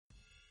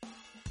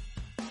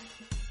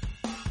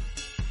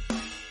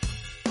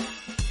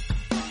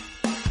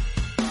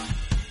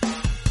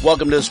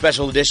Welcome to a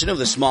special edition of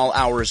the Small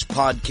Hours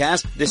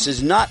Podcast. This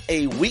is not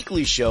a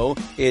weekly show.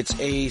 It's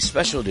a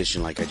special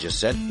edition, like I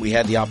just said. We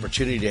had the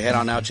opportunity to head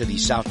on out to the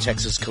South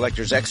Texas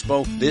Collectors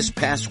Expo this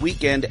past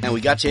weekend, and we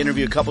got to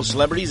interview a couple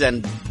celebrities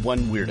and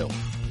one weirdo.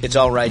 It's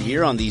all right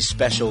here on the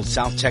special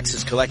South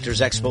Texas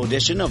Collectors Expo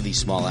edition of the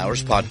Small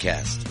Hours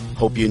Podcast.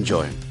 Hope you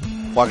enjoy.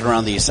 Walking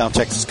around the South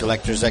Texas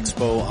Collectors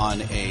Expo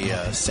on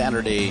a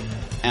Saturday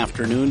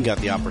afternoon, got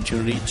the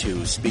opportunity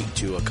to speak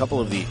to a couple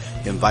of the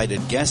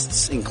invited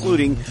guests,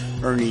 including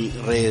Ernie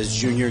Reyes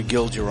Jr.,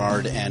 Gil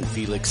Gerard, and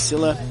Felix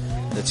Silla.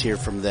 Let's hear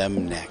from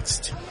them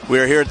next.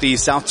 We're here at the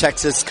South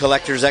Texas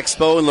Collectors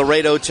Expo in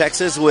Laredo,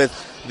 Texas, with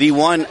the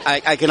one,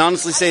 I can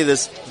honestly say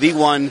this, the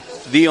one,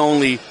 the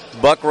only,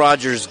 Buck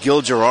Rogers,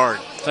 Gil Gerard.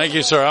 Thank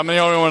you, sir. I'm the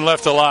only one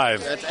left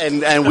alive,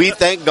 and we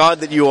thank God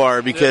that you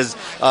are, because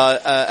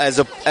as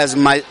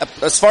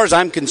far as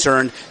I'm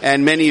concerned,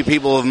 and many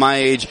people of my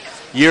age,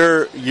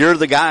 you're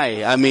the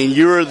guy. I mean,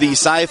 you're the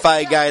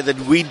sci-fi guy that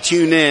we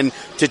tune in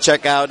to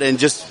check out and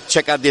just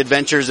check out the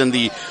adventures and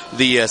the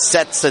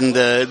sets and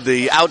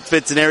the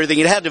outfits and everything.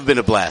 It had to have been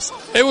a blast.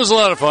 It was a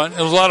lot of fun.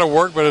 It was a lot of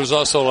work, but it was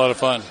also a lot of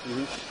fun.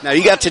 Mm-hmm. Now,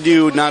 you got to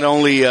do not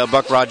only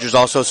Buck Rogers,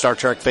 also Star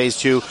Trek Phase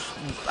 2.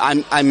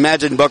 I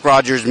imagine Buck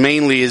Rogers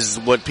mainly is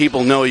what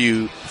people know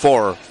you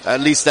for.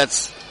 At least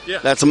that's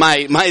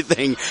my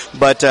thing.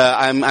 But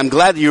I'm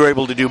glad that you were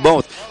able to do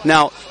both.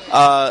 Now,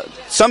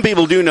 some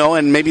people do know,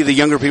 and maybe the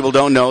younger people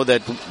don't know,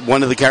 that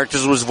one of the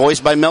characters was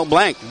voiced by Mel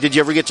Blanc. Did you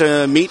ever get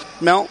to meet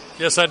Mel?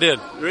 Yes, I did.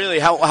 Really?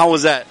 How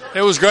was that?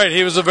 It was great.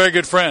 He was a very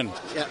good friend.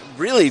 Yeah,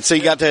 really? So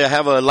you got to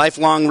have a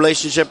lifelong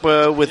relationship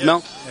with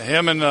Mel?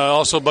 Him and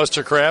also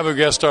Buster Crabbe, who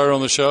guest starred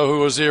on the show, who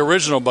was the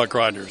original Buck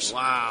Rogers.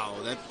 Wow,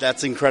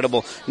 that's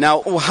incredible.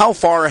 Now, how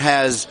far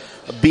has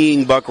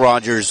being Buck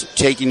Rogers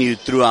taken you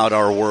throughout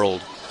our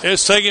world?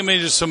 It's taken me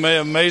to some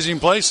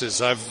amazing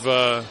places.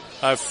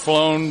 I've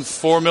flown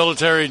 4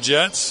 military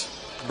jets,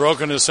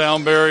 broken a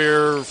sound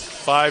barrier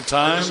 5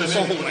 times.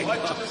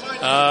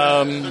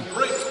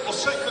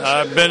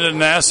 I've been to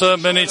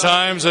NASA many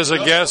times as a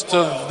guest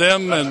of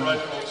them, and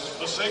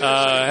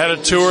had a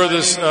tour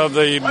of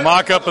the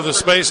mock-up of the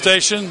space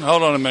station.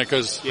 Hold on a minute,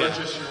 because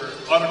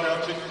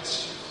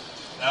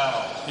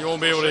you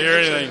won't be able to hear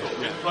anything.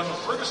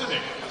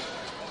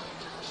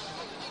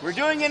 We're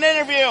doing an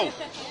interview.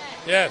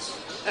 Yes.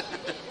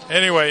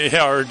 Anyway,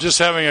 we're just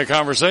having a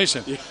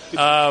conversation.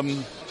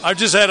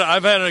 I've had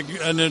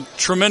a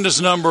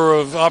tremendous number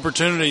of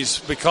opportunities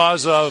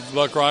because of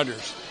Buck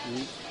Rogers.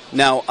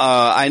 Now,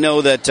 I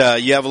know that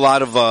you have a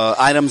lot of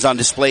items on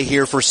display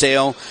here for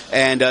sale,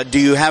 and do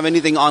you have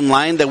anything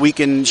online that we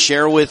can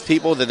share with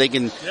people that they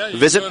can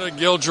visit? Go to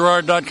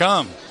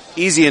gilgerard.com.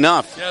 Easy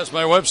enough. Yeah, it's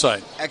my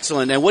website.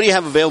 Excellent. And what do you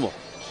have available?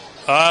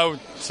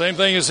 Same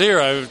thing as here.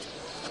 I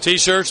have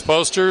T-shirts,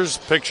 posters,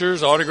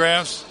 pictures,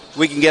 autographs.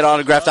 We can get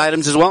autographed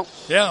items as well?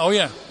 Yeah, oh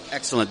yeah.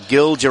 Excellent.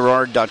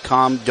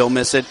 GilGerard.com. Don't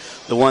miss it.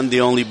 The one,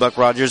 the only Buck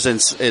Rogers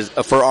is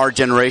for our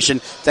generation.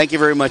 Thank you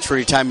very much for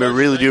your time. I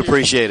really do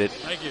appreciate it.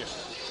 Thank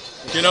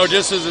you.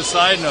 Just as a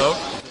side note,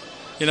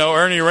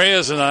 Ernie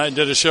Reyes and I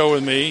did a show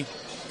with me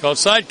called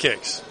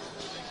Sidekicks.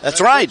 That's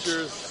right.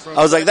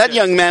 I was like, that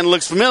young man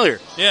looks familiar.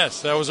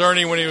 Yes, that was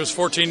Ernie when he was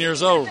 14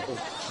 years old.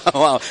 Oh,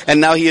 wow. And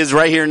now he is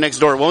right here next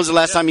door. When was the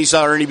last time you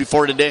saw Ernie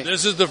before today?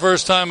 This is the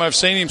first time I've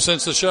seen him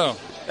since the show.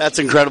 That's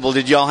incredible.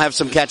 Did y'all have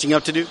some catching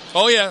up to do?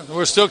 Oh, yeah.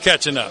 We're still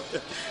catching up.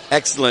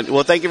 Excellent.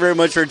 Well, thank you very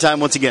much for your time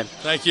once again.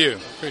 Thank you.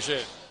 Appreciate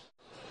it.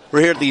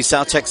 We're here at the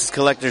South Texas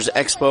Collectors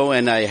Expo,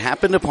 and I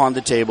happened upon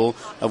the table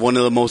of one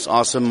of the most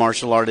awesome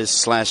martial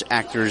artists /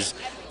 actors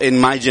in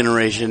my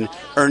generation,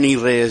 Ernie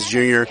Reyes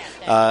Jr.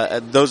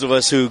 Those of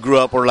us who grew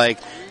up were like,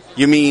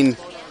 you mean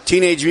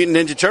Teenage Mutant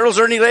Ninja Turtles,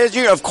 Ernie Reyes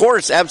Jr.? Of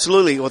course,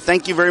 absolutely. Well,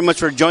 thank you very much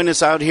for joining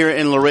us out here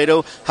in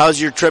Laredo.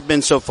 How's your trip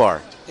been so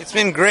far? It's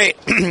been great.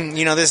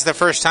 This is the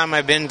first time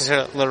I've been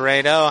to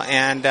Laredo,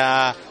 and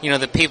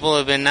the people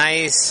have been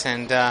nice,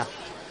 and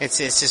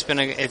it's been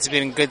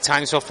a good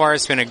time so far.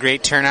 It's been a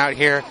great turnout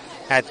here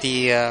at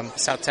the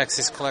South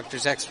Texas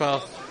Collectors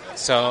Expo.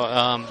 So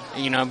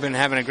I've been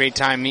having a great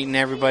time meeting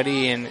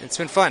everybody, and it's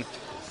been fun.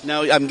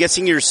 Now, I'm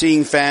guessing you're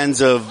seeing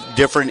fans of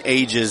different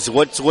ages.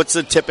 What's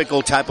the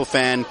typical type of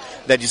fan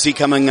that you see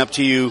coming up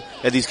to you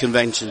at these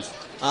conventions?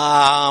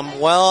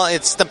 Well,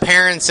 it's the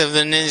parents of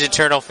the Ninja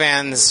Turtle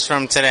fans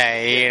from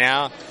today,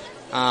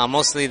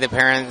 mostly the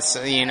parents,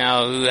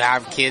 who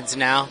have kids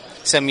now,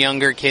 some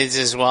younger kids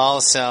as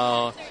well.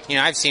 So,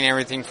 I've seen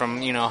everything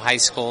from, high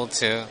school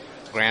to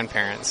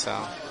grandparents, so.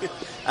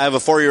 I have a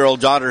 4-year-old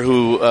daughter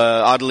who,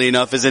 oddly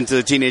enough, is into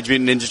the Teenage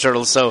Mutant Ninja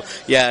Turtles. So,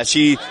 yeah,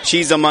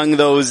 she's among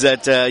those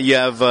that you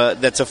have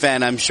that's a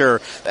fan, I'm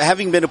sure.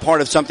 Having been a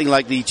part of something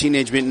like the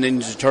Teenage Mutant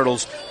Ninja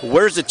Turtles,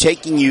 where's it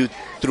taking you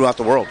throughout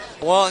the world?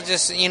 Well,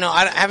 just,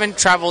 I haven't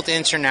traveled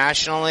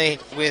internationally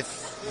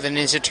with the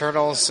Ninja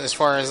Turtles as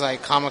far as,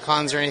 like,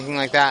 Comic-Cons or anything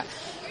like that.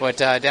 but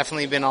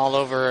definitely been all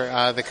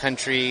over the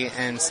country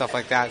and stuff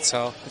like that.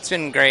 So it's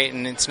been great,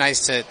 and it's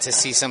nice to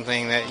see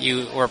something that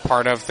you were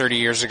part of 30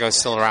 years ago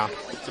still around.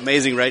 It's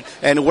amazing, right?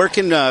 And where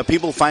can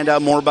people find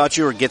out more about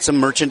you or get some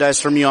merchandise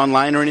from you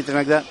online or anything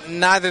like that?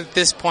 Not at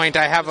this point.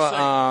 I have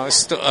a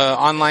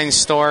online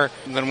store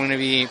that I'm going to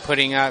be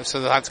putting up,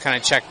 so they'll have to kind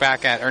of check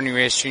back at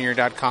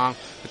ErnieReyesJr.com,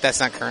 but that's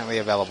not currently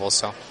available.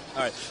 So, all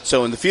right.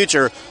 So in the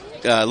future,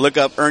 look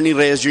up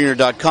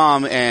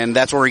ErnieReyesJr.com, and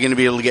that's where we're going to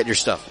be able to get your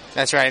stuff.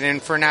 That's right. And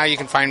for now, you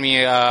can find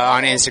me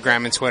on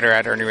Instagram and Twitter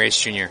at Ernie Reyes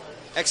Jr.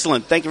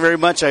 Excellent. Thank you very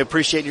much. I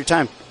appreciate your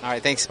time. All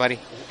right. Thanks, buddy.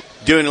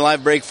 Doing a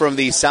live break from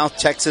the South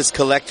Texas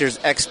Collectors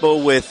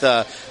Expo with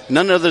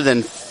none other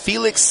than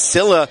Felix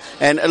Silla.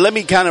 And let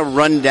me kind of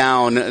run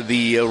down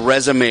the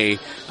resume.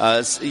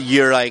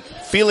 You're like,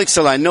 Felix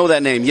Silla, I know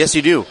that name. Yes,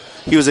 you do.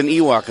 He was an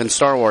Ewok in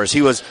Star Wars.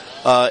 He was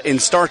in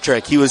Star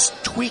Trek. He was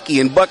Tweaky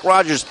in Buck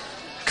Rogers'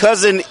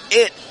 cousin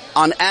It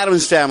on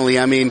Addams Family.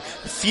 I mean,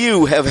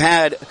 few have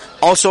had,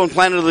 also in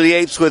Planet of the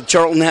Apes with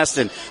Charlton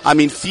Heston. I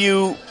mean,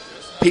 few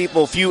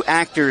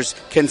actors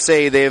can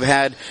say they've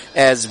had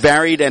as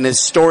varied and as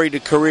storied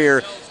a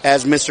career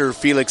as Mr.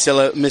 Felix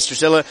Silla. Mr.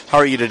 Silla, how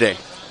are you today?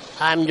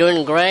 I'm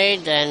doing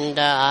great, and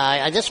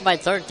this is my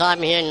third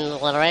time here in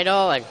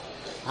Laredo, and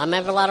I'm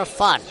having a lot of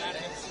fun.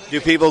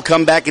 Do people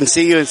come back and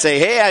see you and say,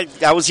 hey,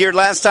 I was here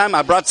last time,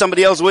 I brought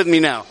somebody else with me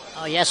now?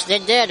 Oh, yes, they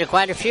did.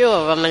 Quite a few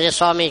of them, and they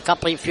saw me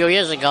a few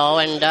years ago,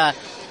 and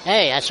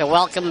hey, I said,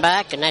 welcome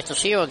back, and nice to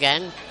see you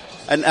again.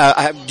 And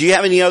do you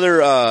have any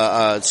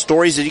other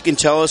stories that you can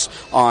tell us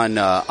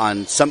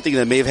on something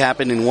that may have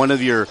happened in one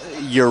of your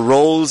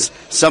roles,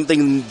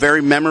 something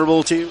very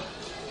memorable to you?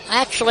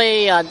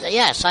 Actually,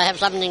 yes, I have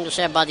something to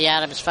say about the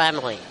Addams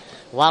Family.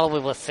 While we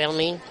were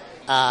filming,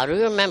 do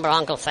you remember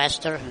Uncle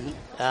Fester?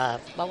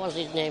 Mm-hmm. What was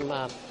his name?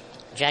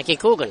 Jackie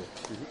Coogan.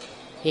 Mm-hmm.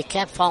 He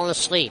kept falling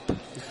asleep.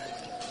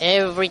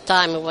 Every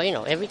time,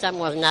 every time he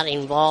was not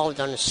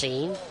involved on the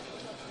scene,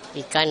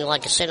 he kind of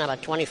like sitting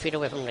about 20 feet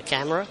away from the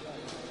camera.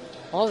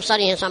 All of a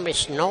sudden, he heard somebody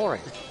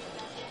snoring.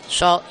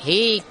 So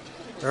he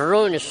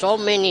ruined so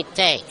many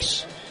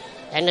takes.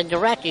 And the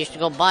director used to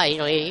go by.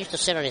 He used to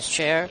sit on his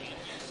chair.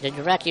 The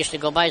director used to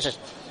go by and says,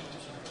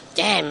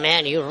 damn,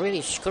 man, you're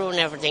really screwing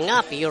everything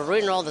up. You're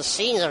ruining all the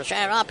scenes.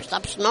 Shut up.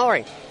 Stop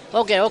snoring.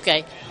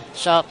 Okay.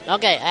 So,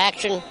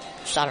 action.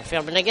 Started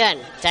filming again.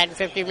 10,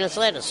 15 minutes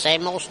later,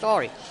 same old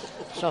story.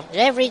 So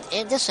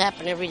this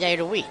happened every day of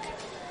the week.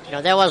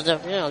 There was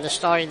the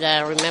story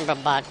that I remember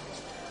about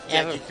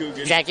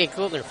Jackie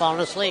Coogan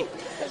falling asleep.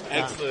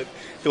 Excellent.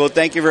 Well,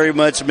 thank you very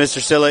much,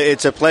 Mr. Silla.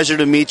 It's a pleasure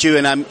to meet you,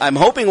 and I'm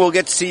hoping we'll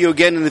get to see you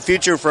again in the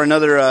future for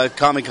another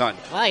Comic-Con.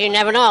 Well, you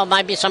never know. It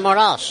might be somewhere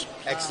else.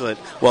 Excellent.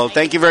 Well,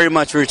 thank you very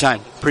much for your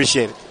time.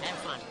 Appreciate it. Have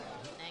fun.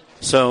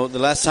 So the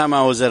last time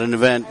I was at an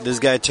event, this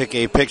guy took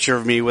a picture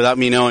of me without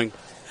me knowing.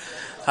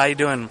 How you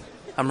doing?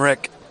 I'm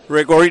Rick.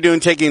 Rick, what were you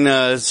doing taking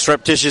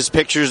surreptitious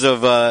pictures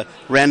of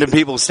random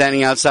people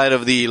standing outside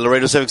of the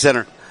Laredo Civic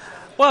Center?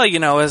 Well,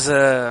 as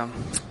a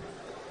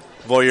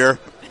voyeur.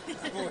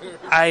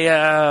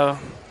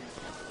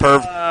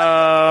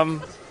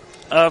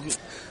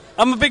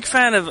 I'm a big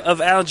fan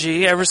of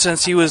Algie ever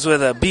since he was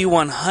with a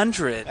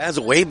B100. That's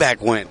way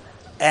back when.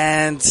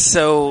 And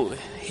so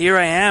here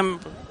I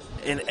am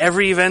in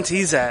every event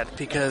he's at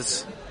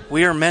because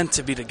we are meant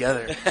to be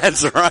together.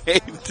 That's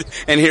right.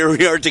 And here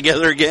we are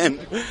together again.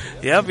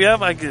 Yep.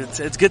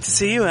 It's good to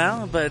see you,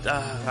 Al, but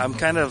I'm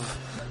kind of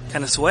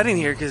sweating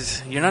here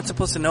because you're not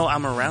supposed to know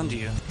I'm around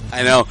you.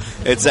 I know.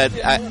 It's that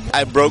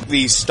I broke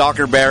the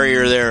stalker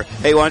barrier there.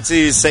 Hey, why don't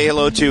you say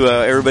hello to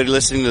everybody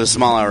listening to the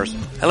Small Hours?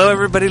 Hello,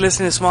 everybody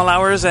listening to Small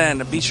Hours,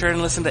 and be sure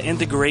and listen to In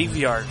the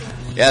Graveyard.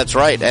 Yeah, that's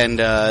right. And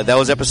that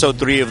was episode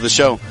 3 of the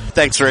show.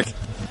 Thanks, Rick.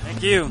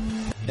 Thank you.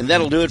 And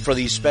that'll do it for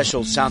the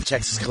special South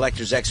Texas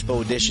Collectors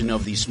Expo edition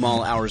of the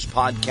Small Hours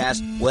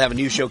podcast. We'll have a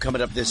new show coming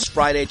up this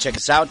Friday. Check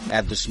us out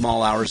at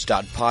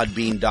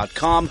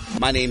thesmallhours.podbean.com.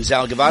 My name's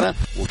Al Guevara.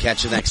 We'll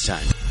catch you next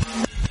time.